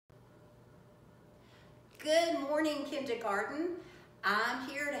Good morning, kindergarten. I'm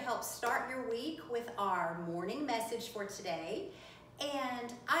here to help start your week with our morning message for today.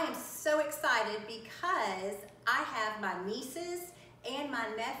 And I am so excited because I have my nieces and my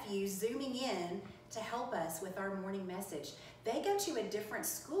nephews zooming in to help us with our morning message. They go to a different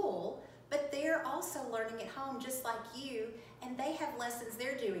school, but they're also learning at home just like you, and they have lessons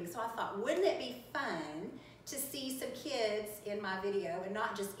they're doing. So I thought, wouldn't it be fun to see some kids in my video, and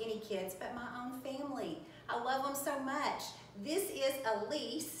not just any kids, but my own family. I love them so much. This is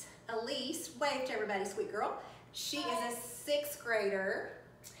Elise. Elise, wave to everybody, sweet girl. She is a 6th grader.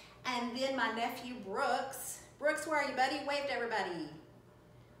 And then my nephew, Brooks. Brooks, where are you, buddy? Wave to everybody.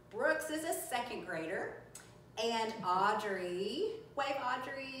 Brooks is a 2nd grader. And Audrey, wave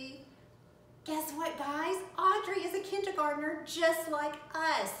Audrey. Guess what, guys? Audrey is a kindergartner just like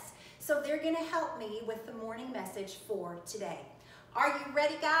us. So they're gonna help me with the morning message for today. Are you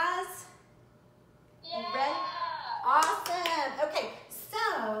ready, guys? Yeah. You ready? Awesome. Okay,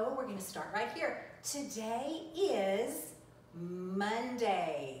 so we're gonna start right here. Today is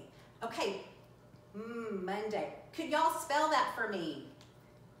Monday. Okay, Monday. Could y'all spell that for me?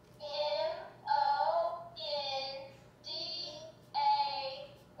 M-O-N-D-A-Y.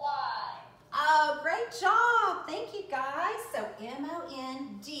 Oh, great job. Thank you, guys. So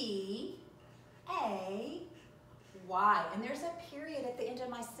M-O-N-D-A-Y. And there's a period at the end of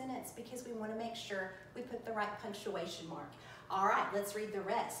my sentence because we want to make sure we put the right punctuation mark. All right, let's read the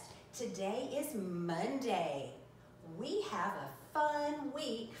rest. Today is Monday. We have a fun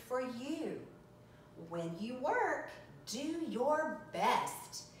week for you. When you work, do your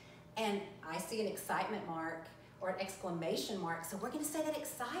best. And I see an excitement mark or an exclamation mark, so we're going to say that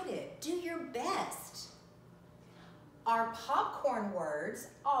excited. Do your best. Our popcorn words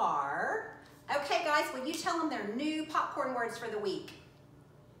are, okay guys, will you tell them their new popcorn words for the week?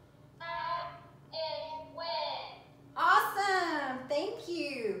 And when. Awesome, thank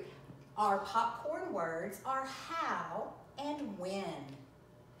you. Our popcorn words are how and when.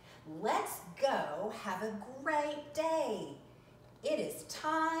 Let's go have a great day. It is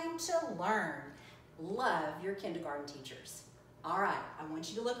time to learn. Love your kindergarten teachers. All right, I want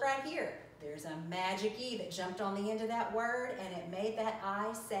you to look right here. There's a magic E that jumped on the end of that word and it made that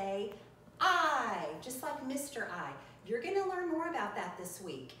I say I, just like Mr. I. You're gonna learn more about that this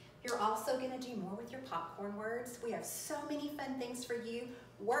week. You're also gonna do more with your popcorn words. We have so many fun things for you.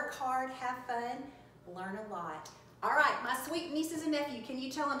 Work hard, have fun, learn a lot. All right, my sweet nieces and nephew, can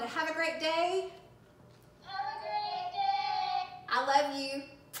you tell them to have a great day? Have a great day. I love you.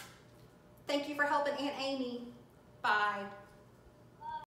 Thank you for helping Aunt Amy. Bye.